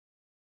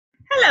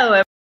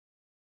Hello,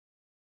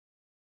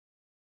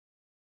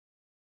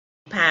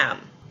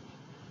 Pam.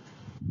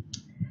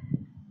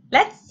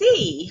 Let's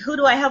see, who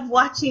do I have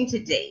watching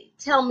today?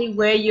 Tell me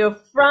where you're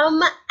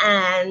from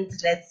and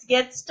let's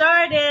get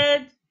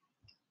started.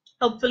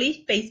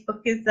 Hopefully,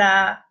 Facebook is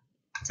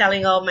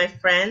telling all my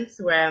friends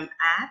where I'm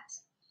at.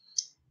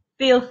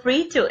 Feel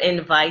free to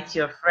invite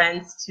your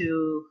friends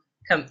to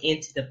come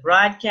into the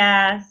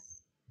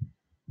broadcast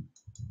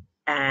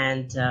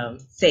and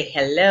say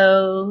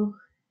hello.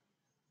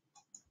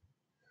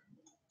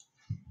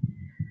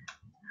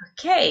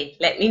 Okay,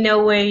 let me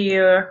know where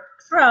you're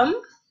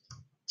from.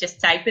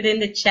 Just type it in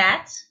the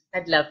chat.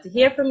 I'd love to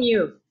hear from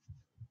you.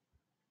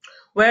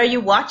 Where are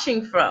you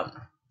watching from?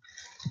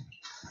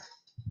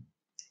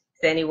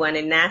 Is anyone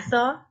in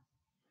Nassau?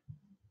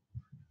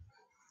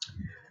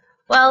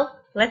 Well,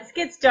 let's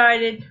get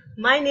started.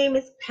 My name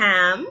is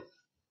Pam,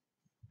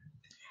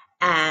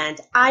 and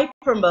I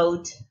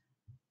promote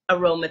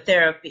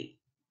aromatherapy,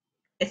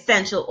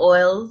 essential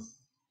oils,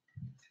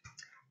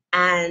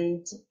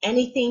 and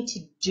anything to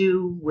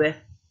do with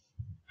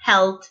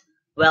health,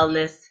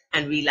 wellness,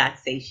 and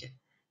relaxation.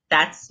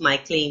 That's my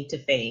claim to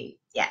fame.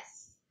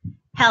 Yes,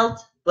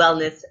 health,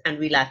 wellness, and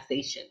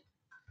relaxation.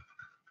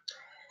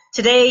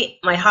 Today,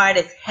 my heart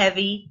is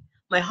heavy.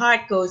 My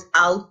heart goes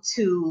out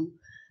to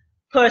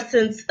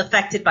persons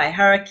affected by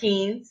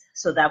hurricanes.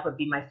 So that would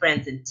be my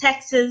friends in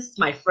Texas,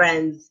 my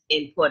friends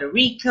in Puerto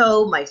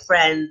Rico, my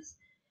friends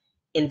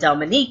in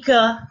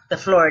Dominica, the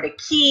Florida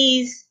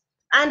Keys,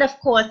 and of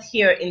course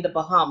here in the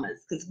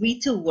Bahamas, because we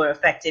too were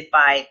affected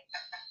by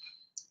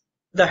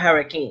the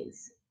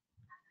hurricanes.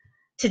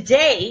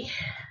 Today,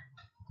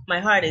 my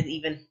heart is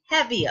even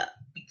heavier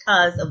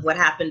because of what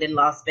happened in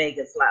Las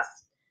Vegas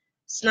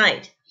last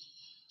night.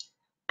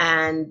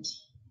 And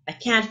I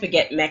can't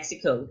forget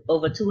Mexico,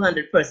 over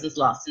 200 persons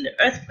lost in the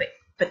earthquake.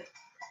 But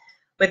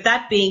with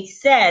that being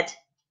said,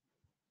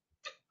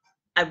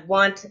 I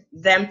want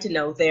them to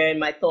know they're in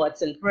my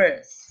thoughts and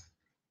prayers.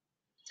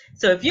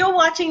 So if you're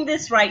watching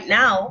this right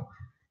now,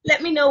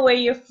 let me know where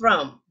you're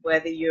from,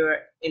 whether you're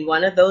in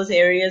one of those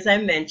areas I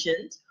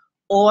mentioned,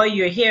 or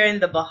you're here in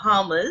the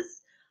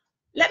Bahamas.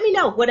 Let me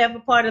know whatever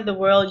part of the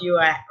world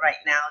you're at right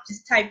now.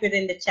 Just type it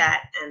in the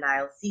chat and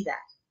I'll see that.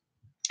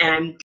 And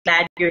I'm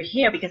glad you're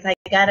here because I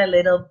got a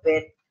little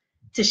bit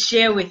to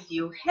share with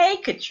you. Hey,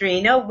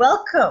 Katrina,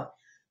 welcome.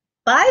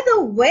 By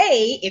the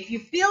way, if you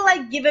feel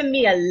like giving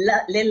me a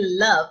little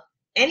love,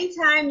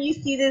 anytime you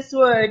see this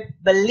word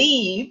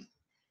believe,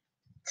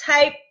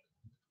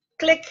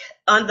 click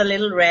on the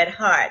little red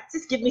heart.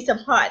 Just give me some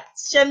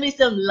hearts. Show me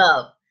some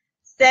love.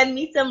 Send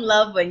me some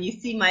love when you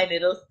see my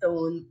little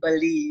stone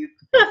believe.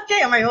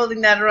 Okay, am I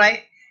holding that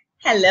right?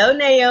 Hello,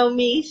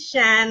 Naomi,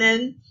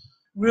 Shannon,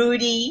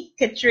 Rudy,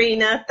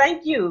 Katrina.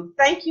 Thank you.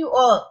 Thank you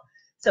all.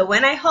 So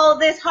when I hold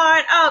this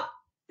heart up,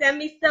 send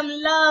me some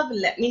love.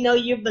 Let me know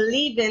you're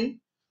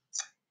believing.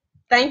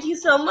 Thank you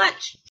so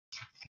much.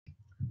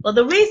 Well,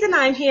 the reason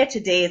I'm here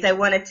today is I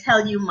want to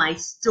tell you my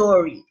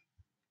story.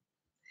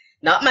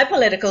 Not my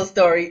political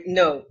story,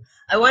 no.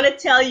 I want to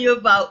tell you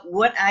about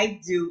what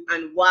I do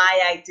and why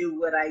I do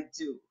what I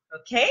do,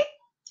 okay?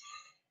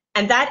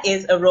 And that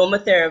is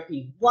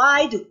aromatherapy.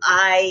 Why do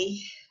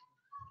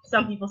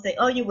some people say,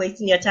 oh, you're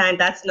wasting your time,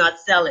 that's not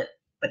selling.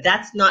 But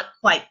that's not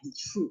quite the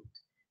truth,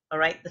 all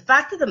right? The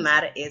fact of the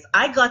matter is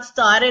I got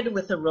started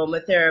with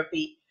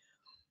aromatherapy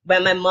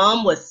when my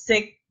mom was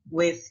sick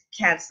with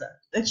cancer,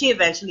 and she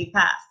eventually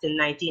passed in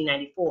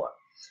 1994.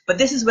 But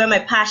this is where my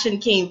passion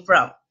came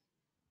from.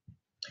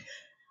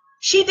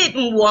 She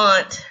didn't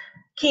want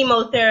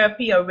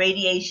chemotherapy or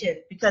radiation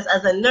because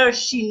as a nurse,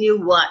 she knew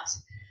what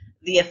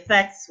the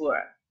effects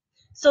were.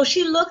 So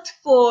she looked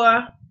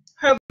for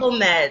herbal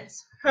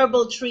meds,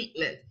 herbal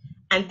treatment,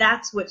 and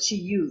that's what she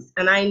used.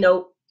 And I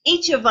know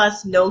each of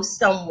us knows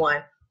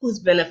someone who's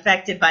been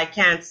affected by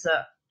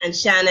cancer. And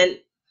Shannon,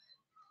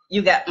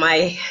 you got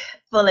my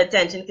full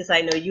attention because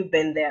I know you've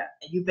been there.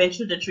 You've been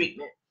through the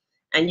treatment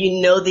and you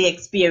know the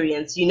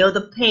experience. You know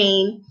the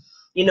pain,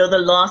 you know the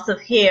loss of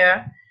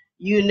hair,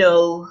 you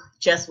know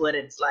just what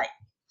it's like.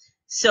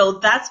 So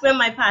that's where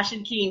my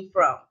passion came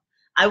from.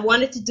 I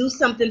wanted to do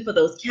something for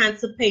those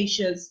cancer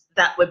patients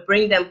that would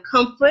bring them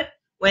comfort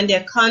when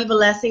they're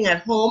convalescing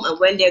at home and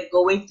when they're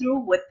going through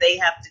what they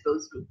have to go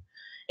through.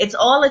 It's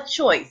all a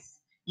choice.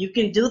 You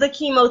can do the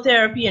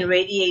chemotherapy and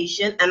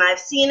radiation, and I've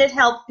seen it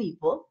help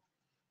people.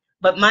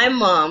 But my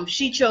mom,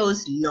 she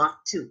chose not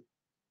to.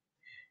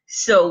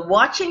 So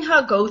watching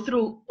her go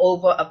through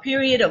over a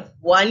period of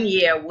 1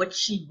 year, what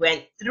she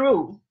went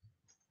through,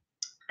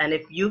 and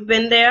if you've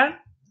been there,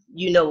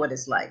 you know what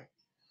it's like.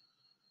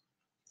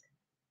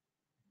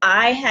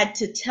 I had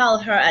to tell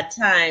her at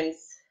times,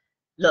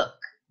 look,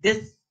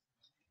 this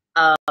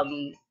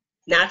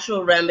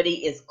natural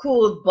remedy is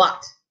cool,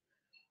 but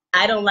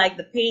I don't like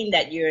the pain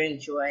that you're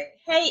enjoying.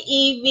 Hey,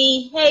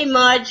 Evie. Hey,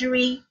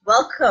 Marjorie.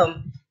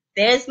 Welcome.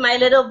 There's my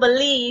little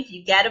belief.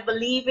 You got to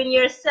believe in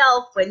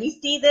yourself. When you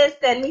see this,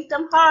 send me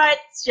some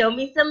hearts. Show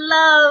me some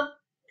love.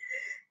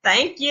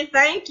 Thank you.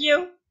 Thank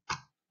you.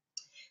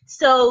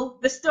 So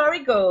the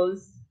story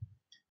goes,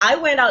 I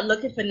went out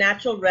looking for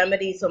natural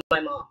remedies for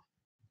my mom.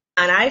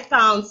 And I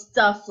found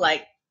stuff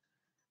like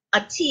a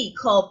tea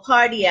called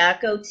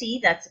Pardiaco tea.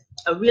 That's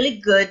a really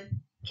good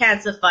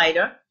cancer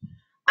fighter.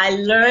 I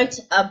learned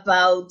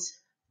about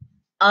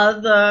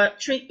other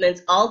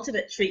treatments,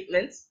 alternate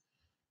treatments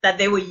that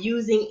they were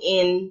using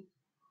in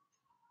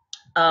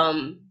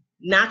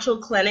natural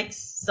clinics,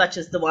 such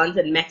as the ones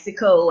in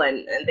Mexico,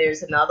 and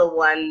there's another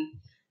one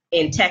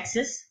in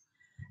Texas.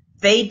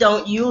 They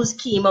don't use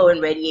chemo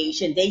and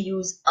radiation. They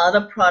use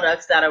other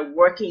products that are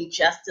working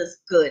just as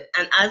good.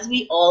 And as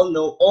we all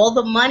know, all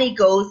the money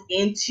goes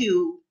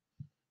into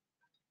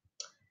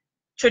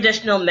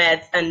traditional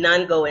meds and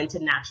none go into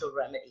natural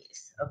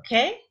remedies.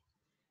 Okay?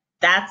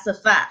 That's a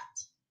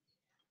fact.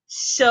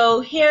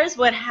 So here's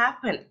what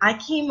happened. I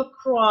came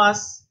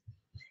across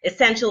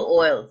essential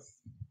oils.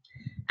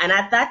 And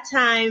at that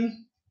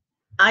time,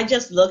 I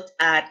just looked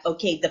at,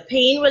 okay, the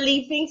pain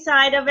relieving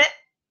side of it.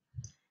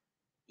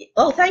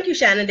 Oh, thank you,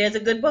 Shannon. There's a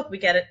good book. We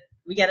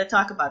gotta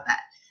talk about that.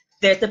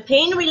 There's the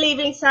pain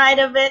relieving side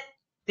of it.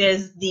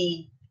 There's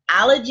the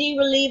allergy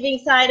relieving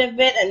side of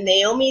it. And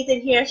Naomi's in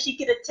here. She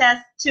could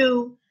attest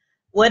to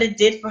what it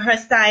did for her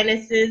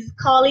sinuses.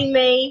 Colleen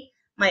May,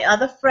 my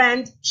other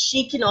friend,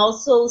 she can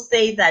also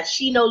say that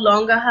she no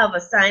longer have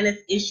a sinus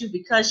issue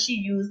because she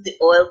used the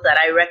oils that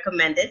I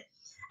recommended.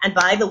 And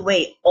by the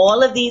way,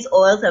 all of these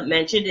oils are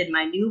mentioned in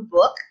my new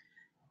book,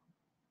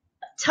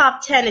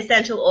 Top 10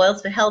 Essential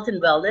Oils for Health and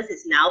Wellness.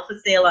 Is now for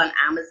sale on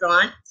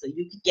Amazon. So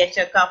you can get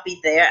your copy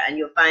there and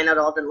you'll find out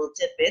all the little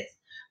tidbits.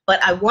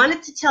 But I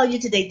wanted to tell you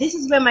today, this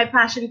is where my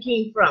passion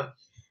came from.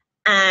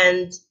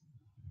 And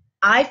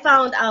I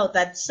found out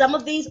that some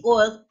of these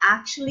oils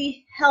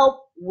actually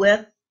help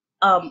with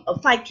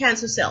fight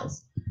cancer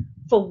cells.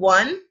 For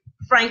one,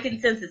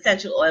 frankincense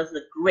essential oil is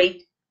a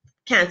great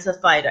cancer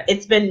fighter.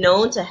 It's been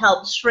known to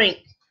help shrink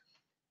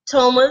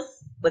tumors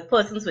with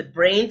persons with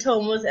brain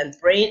tumors and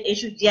brain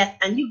issues. Yes,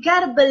 and you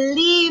gotta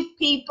believe,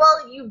 people.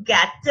 You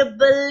got to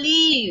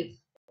believe.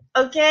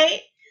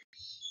 Okay?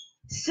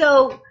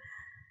 So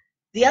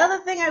the other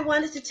thing I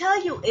wanted to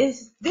tell you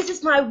is this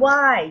is my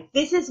why.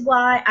 This is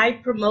why I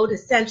promote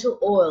essential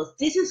oils.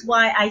 This is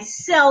why I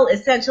sell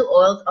essential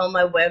oils on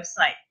my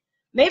website.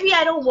 Maybe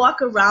I don't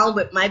walk around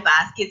with my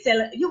basket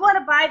saying, you want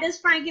to buy this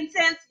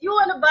frankincense? You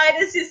want to buy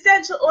this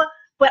essential oil?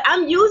 But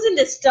I'm using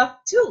this stuff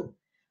too.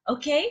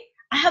 Okay?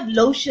 I have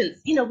lotions.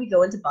 You know, we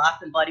go into Bath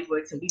and Body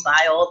Works and we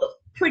buy all the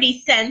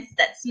pretty scents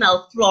that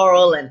smell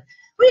floral, and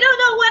we don't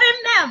know what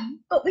in them,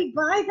 but we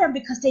buy them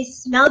because they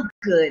smell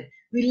good.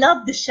 We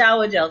love the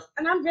shower gels,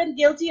 and I've been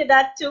guilty of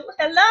that too.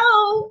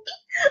 Hello,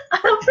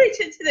 I'm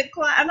preaching to the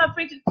choir. I'm not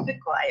preaching to the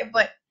choir,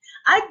 but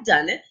I've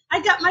done it.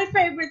 I got my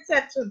favorite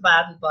scents from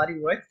Bath and Body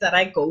Works that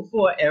I go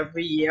for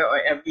every year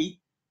or every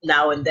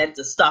now and then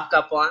to stock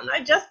up on.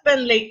 I just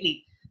been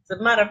lately. As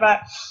a matter of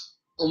fact,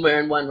 I'm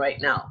wearing one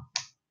right now.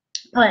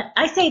 But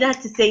I say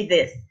that to say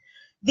this.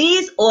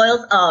 These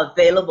oils are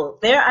available.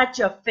 They're at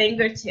your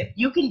fingertip.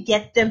 You can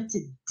get them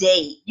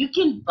today. You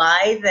can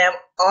buy them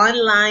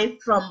online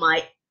from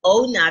my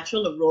Oh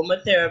Natural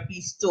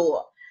Aromatherapy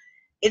store.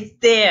 It's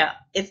there.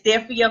 It's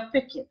there for your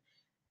picking.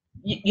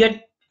 Your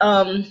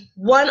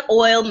one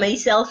oil may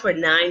sell for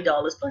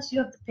 $9. Plus,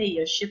 you have to pay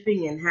your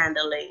shipping and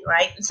handling,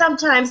 right? And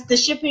sometimes the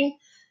shipping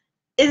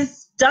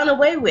is done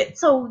away with.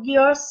 So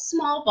your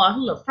small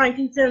bottle of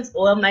frankincense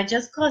oil might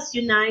just cost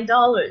you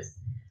 $9.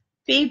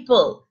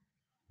 People,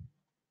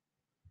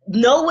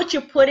 know what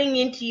you're putting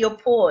into your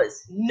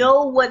pores.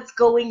 Know what's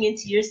going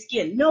into your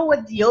skin. Know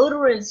what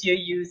deodorants you're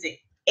using.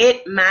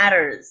 It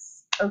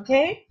matters,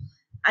 okay?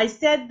 I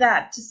said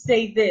that to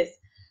say this.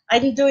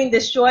 I'm doing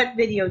this short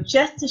video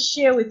just to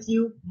share with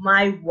you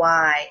my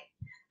why.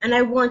 And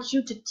I want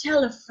you to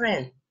tell a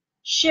friend.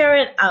 Share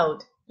it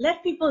out.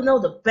 Let people know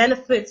the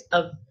benefits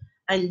of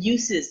and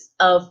uses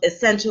of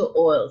essential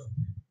oils.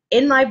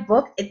 In my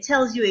book, it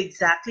tells you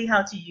exactly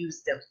how to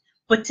use them.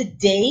 But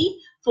today,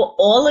 for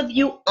all of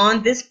you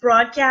on this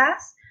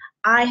broadcast,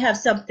 I have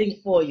something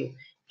for you.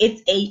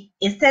 It's a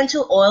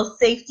essential oil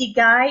safety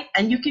guide,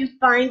 and you can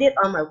find it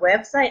on my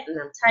website, and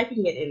I'm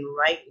typing it in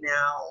right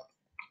now.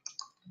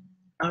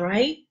 All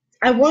right?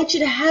 I want you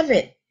to have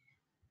it.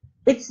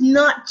 It's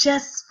not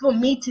just for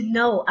me to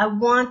know. I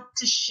want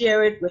to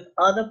share it with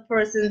other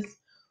persons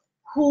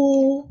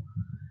who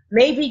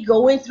may be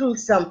going through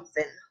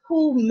something,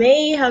 who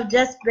may have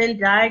just been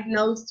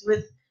diagnosed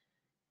with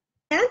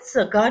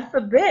cancer, God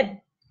forbid,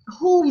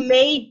 who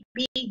may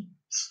be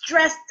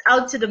stressed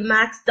out to the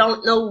max,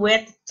 don't know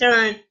where to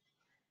turn.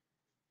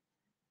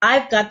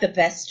 I've got the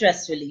best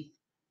stress relief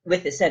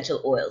with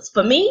essential oils.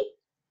 For me,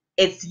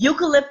 it's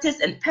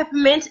eucalyptus and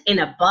peppermint in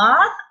a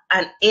bath,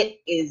 and it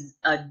is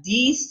a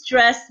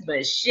de-stress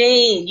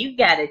machine. You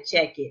gotta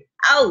check it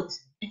out.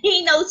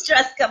 Ain't no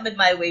stress coming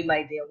my way,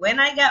 my dear. When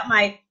I got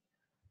my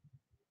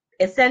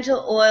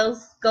essential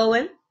oils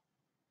going,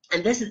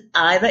 and this is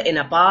either in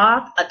a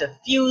bath, a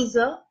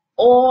diffuser,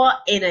 or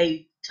in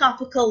a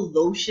topical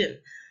lotion.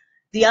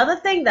 The other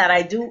thing that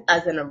I do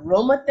as an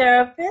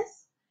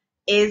aromatherapist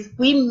is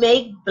we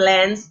make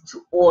blends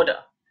to order.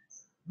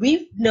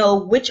 We know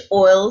which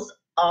oils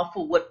are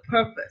for what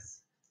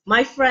purpose.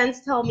 My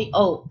friends tell me,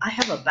 oh, I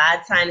have a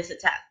bad sinus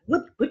attack.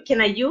 What can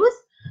I use?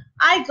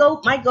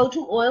 My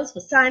go-to oils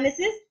for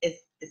sinuses is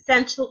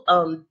essential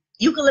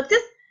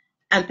eucalyptus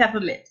and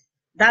peppermint.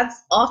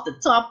 That's off the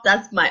top.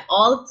 That's my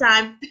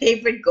all-time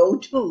favorite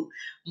go-to.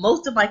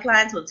 Most of my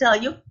clients will tell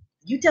you,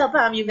 you tell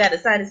Pam you got a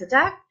sinus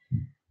attack,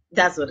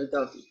 that's what it's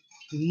going to be.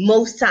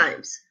 Most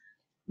times,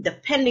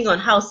 depending on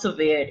how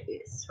severe it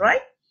is,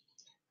 right?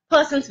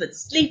 Persons with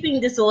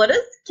sleeping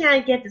disorders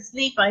can't get to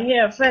sleep. I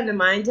hear a friend of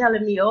mine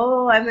telling me,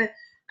 "Oh,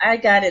 I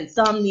got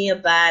insomnia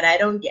bad. I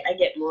don't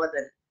get more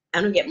than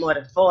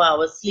 4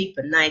 hours sleep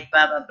a night."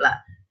 Blah blah blah.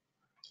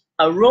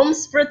 A room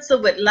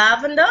spritzer with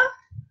lavender,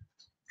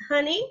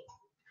 honey,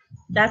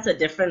 that's a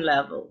different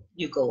level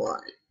you go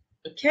on.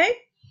 Okay.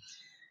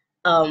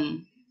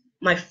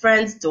 My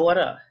friend's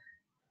daughter,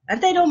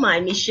 and they don't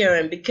mind me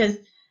sharing because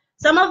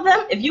some of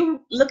them, if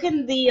you look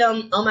in the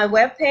on my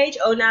webpage,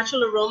 Oh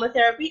Natural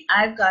Aromatherapy,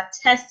 I've got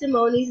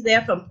testimonies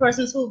there from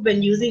persons who've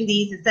been using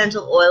these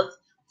essential oils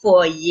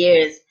for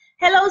years.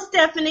 Hello,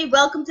 Stephanie.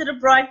 Welcome to the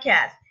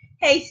broadcast.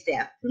 Hey,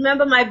 Steph.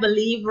 Remember my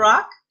Believe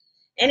Rock?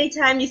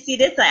 Anytime you see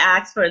this, I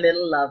ask for a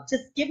little love.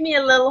 Just give me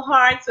a little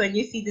heart when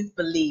you see this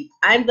Believe.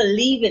 I'm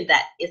believing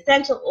that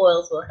essential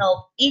oils will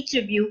help each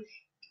of you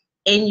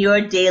in your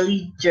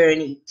daily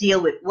journey.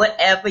 Deal with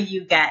whatever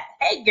you got.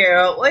 Hey,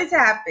 girl, what's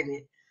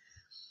happening?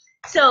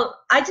 So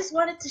I just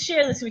wanted to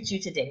share this with you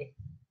today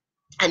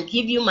and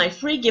give you my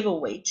free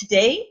giveaway.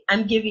 Today,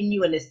 I'm giving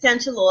you an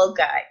essential oil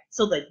guide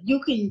so that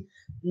you can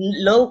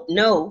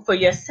know for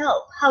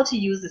yourself how to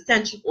use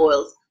essential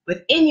oils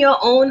within your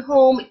own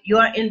home,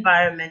 your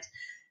environment,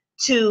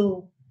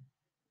 to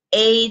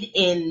aid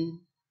in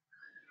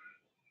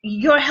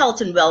your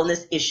health and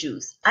wellness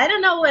issues. I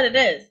don't know what it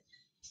is.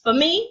 For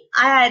me,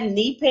 I had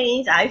knee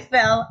pains. I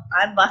fell.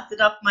 I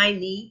busted up my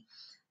knee.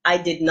 I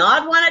did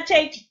not want to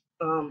take,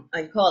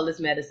 I call this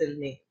medicine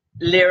name,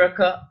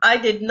 Lyrica. I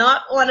did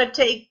not want to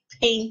take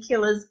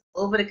painkillers,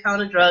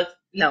 over-the-counter drugs.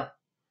 No,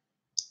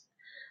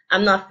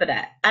 I'm not for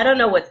that. I don't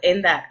know what's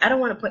in that. I don't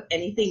want to put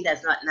anything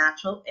that's not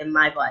natural in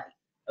my body,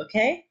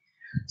 okay?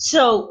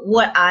 So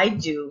what I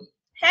do,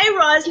 hey,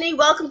 Rosny,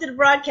 welcome to the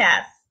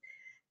broadcast.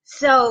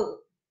 So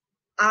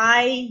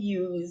I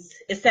use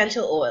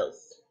essential oils.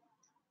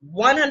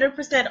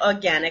 100%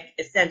 organic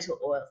essential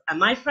oils. And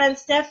my friend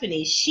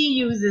Stephanie, she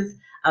uses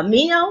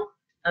amino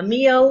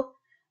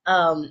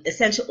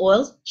essential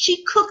oils.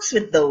 She cooks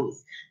with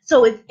those.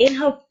 So it's in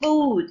her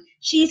food.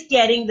 She's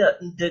getting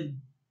the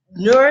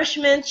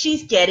nourishment.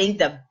 She's getting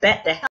the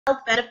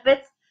health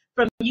benefits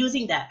from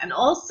using that. And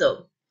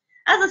also,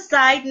 as a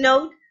side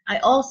note, I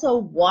also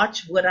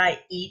watch what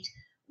I eat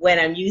when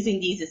I'm using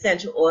these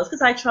essential oils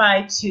because I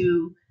try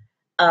to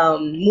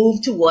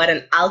move toward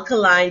an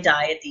alkaline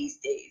diet these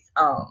days.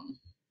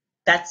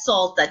 That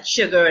salt, that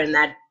sugar, and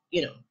that,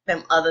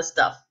 them other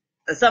stuff.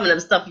 And some of them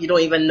stuff you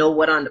don't even know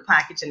what on the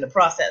package and the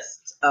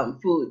processed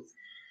foods.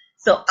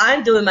 So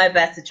I'm doing my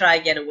best to try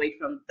and get away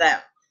from them.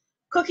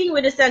 Cooking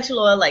with essential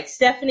oil like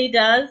Stephanie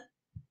does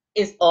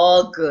is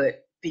all good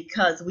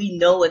because we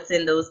know what's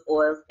in those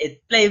oils.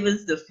 It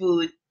flavors the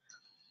food.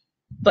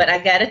 But I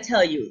gotta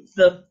tell you,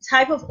 the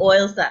type of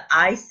oils that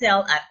I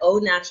sell at Oh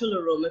Natural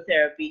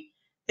Aromatherapy,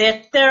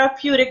 they're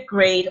therapeutic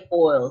grade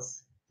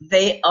oils.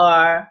 They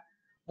are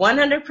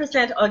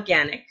 100%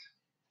 organic,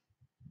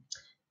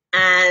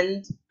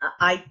 and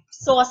I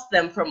source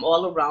them from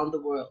all around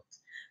the world.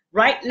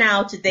 Right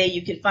now, today,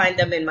 you can find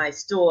them in my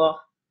store,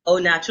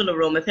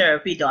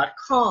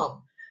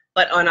 ohnaturalaromatherapy.com.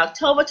 But on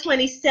October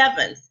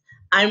 27th,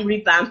 I'm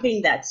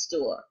revamping that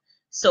store.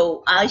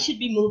 So I should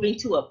be moving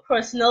to a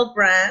personal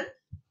brand.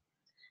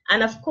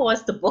 And of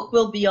course, the book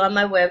will be on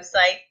my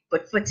website.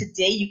 But for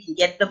today, you can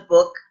get the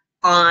book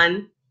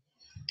on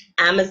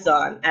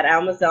Amazon at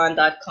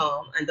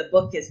amazon.com, and the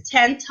book is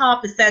 10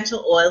 Top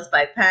Essential Oils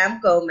by Pam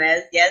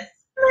Gomez. Yes,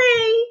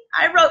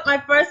 I wrote my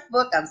first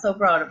book. I'm so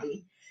proud of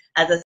me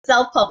as a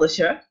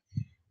self-publisher,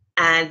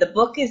 and the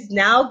book is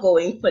now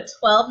going for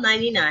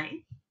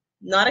 $12.99.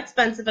 Not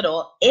expensive at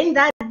all. In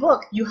that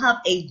book, you have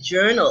a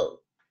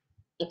journal,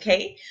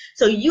 okay?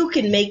 So you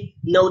can make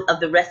note of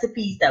the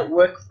recipes that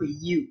work for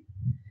you.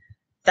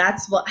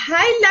 That's what.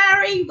 Hi,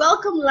 Larry.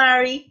 Welcome,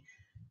 Larry.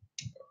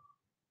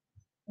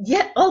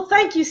 Yeah. Oh,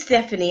 thank you,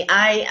 Stephanie.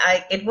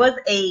 It was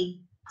a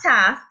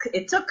task.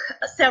 It took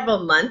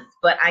several months,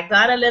 but I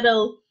got a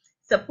little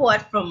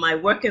support from my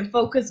work and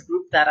focus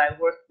group that I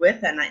work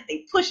with, and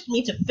they pushed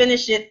me to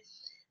finish it.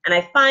 And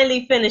I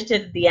finally finished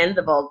it at the end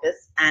of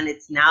August, and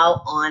it's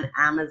now on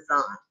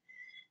Amazon.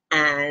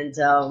 And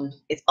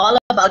it's all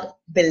about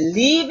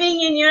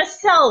believing in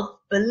yourself.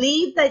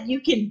 Believe that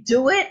you can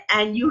do it,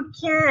 and you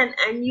can,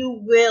 and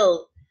you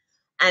will.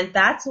 And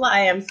that's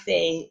why I'm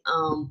saying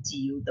to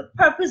you, the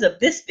purpose of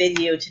this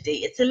video today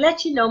is to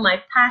let you know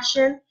my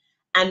passion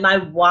and my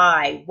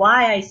why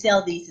I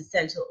sell these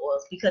essential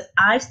oils, because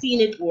I've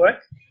seen it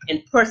work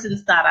in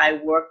persons that I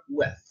work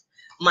with,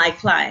 my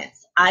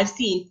clients. I've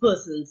seen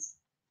persons,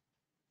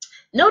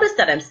 notice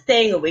that I'm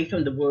staying away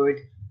from the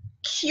word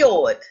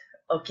cured,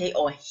 okay,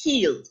 or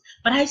healed,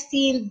 but I've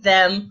seen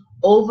them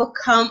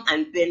overcome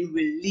and been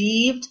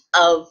relieved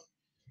of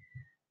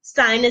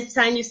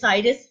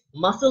sinusitis,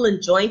 muscle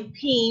and joint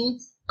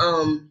pains,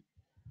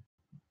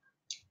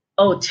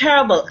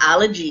 terrible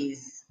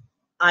allergies.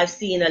 I've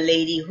seen a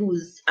lady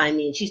who's,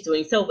 she's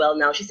doing so well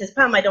now. She says,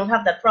 Pam, I don't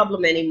have that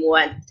problem anymore.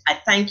 And I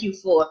thank you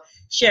for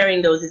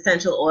sharing those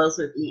essential oils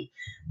with me.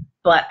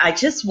 But I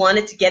just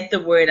wanted to get the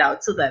word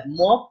out so that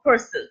more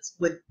persons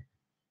would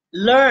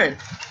learn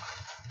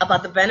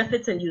about the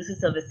benefits and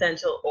uses of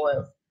essential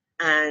oils.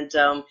 And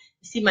you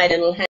see my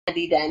little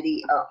handy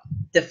dandy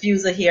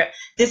diffuser here.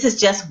 This is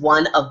just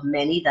one of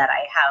many that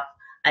I have.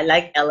 I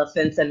like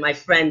elephants, and my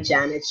friend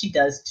Janet, she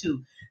does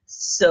too.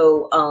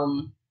 So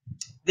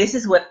this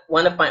is what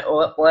one of my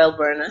oil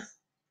burners.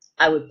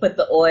 I would put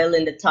the oil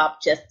in the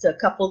top, just a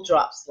couple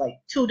drops, like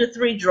 2 to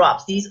 3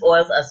 drops. These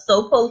oils are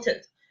so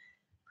potent.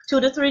 2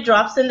 to 3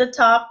 drops in the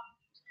top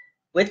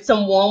with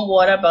some warm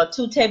water, about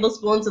 2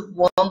 tablespoons of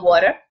warm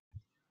water.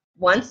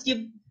 Once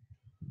you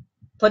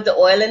put the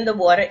oil in the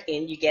water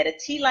you get a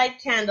tea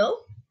light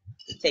candle.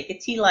 You take a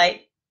tea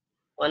light,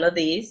 one of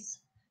these,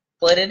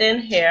 put it in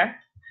here.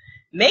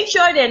 Make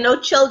sure there are no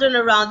children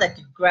around that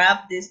can grab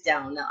this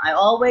down. Now, I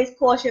always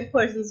caution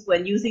persons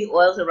when using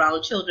oils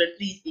around children,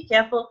 please be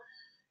careful.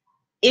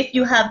 If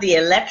you have the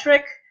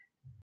electric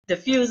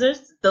diffusers,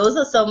 those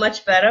are so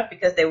much better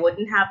because they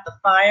wouldn't have the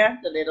fire,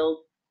 the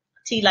little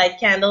tea light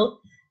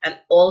candle, and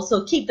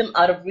also keep them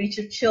out of reach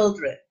of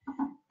children.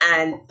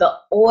 And the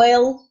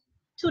oil,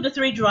 2 to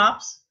 3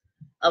 drops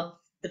of,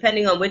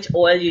 depending on which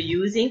oil you're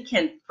using,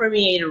 can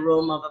permeate a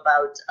room of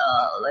about,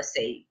 let's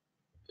say,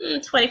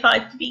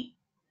 25 feet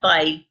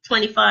by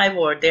 25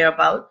 or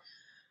thereabout.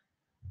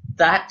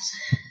 That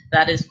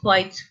is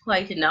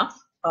quite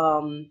enough.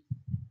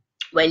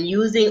 When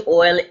using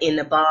oil in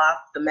a bath,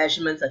 the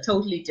measurements are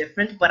totally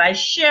different, but I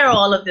share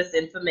all of this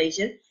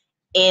information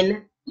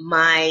in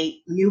my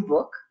new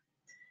book,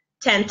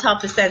 10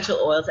 Top Essential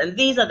Oils, and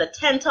these are the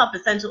 10 top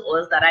essential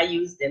oils that I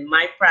used in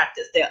my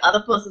practice. There are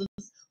other persons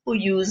who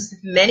use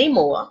many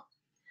more,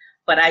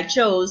 but I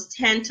chose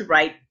 10 to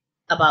write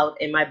about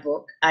in my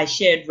book. I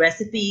shared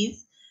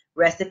recipes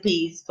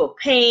for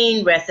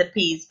pain,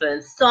 recipes for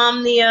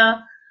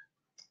insomnia,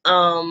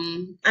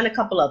 and a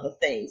couple other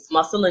things,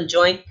 muscle and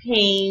joint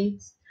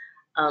pains,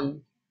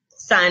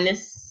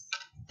 sinus.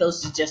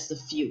 Those are just a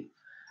few.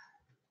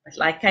 But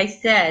like I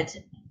said,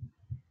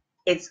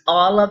 it's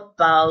all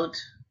about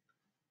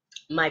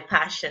my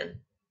passion.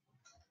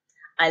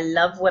 I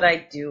love what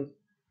I do.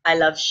 I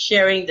love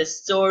sharing the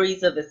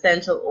stories of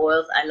essential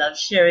oils. I love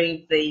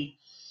sharing the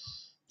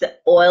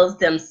oils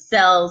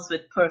themselves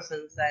with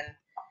persons. And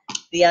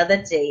the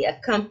other day, a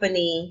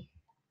company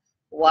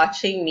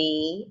watching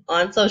me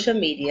on social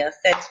media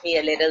sent me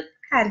a little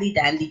handy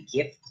dandy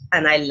gift,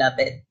 and I love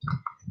it.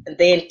 And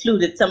they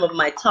included some of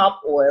my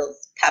top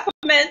oils: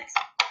 peppermint,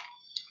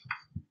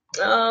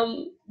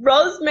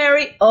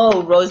 rosemary.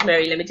 Oh,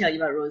 rosemary. Let me tell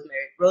you about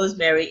rosemary.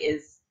 Rosemary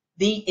is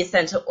the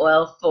essential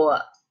oil for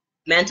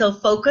mental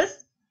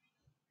focus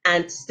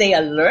and stay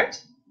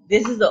alert.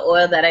 This is the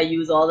oil that I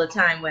use all the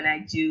time when I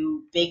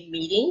do big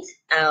meetings.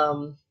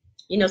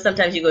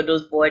 Sometimes you go to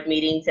those board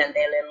meetings and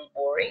they're a little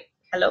boring.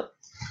 Hello?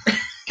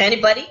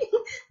 Anybody?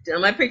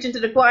 Am I preaching to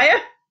the choir?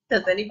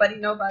 Does anybody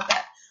know about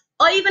that?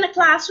 Or even a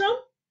classroom.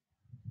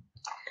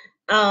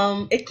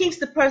 It keeps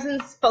the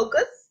person's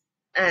focus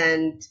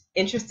and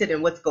interested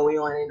in what's going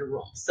on in the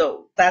room.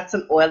 So that's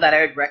an oil that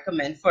I would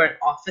recommend for an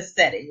office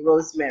setting,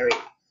 rosemary.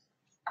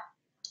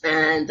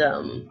 And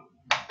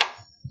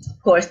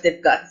of course,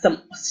 they've got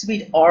some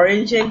sweet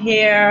orange in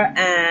here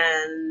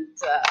and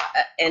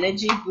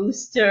energy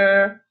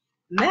booster.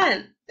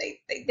 Man,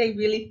 they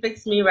really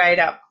fix me right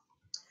up.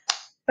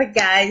 But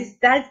guys,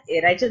 that's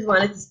it. I just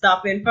wanted to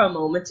stop in for a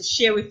moment to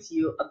share with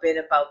you a bit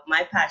about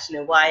my passion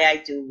and why I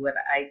do what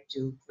I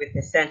do with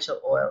essential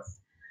oils.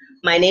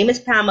 My name is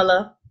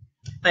Pamela.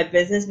 My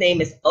business name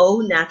is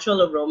Oh Natural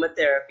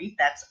Aromatherapy.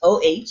 That's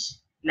OH,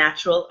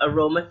 Natural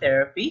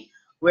Aromatherapy.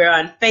 We're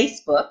on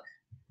Facebook,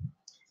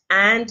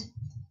 and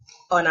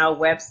on our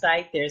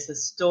website, there's a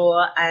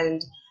store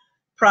and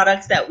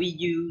products that we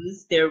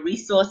use. There are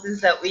resources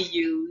that we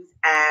use.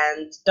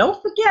 And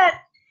don't forget,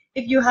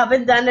 if you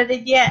haven't done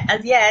it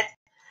yet,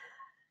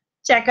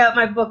 check out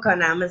my book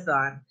on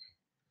Amazon,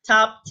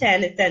 Top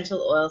 10 Essential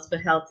Oils for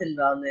Health and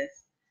Wellness.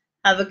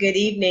 Have a good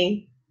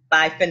evening.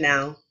 Bye for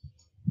now.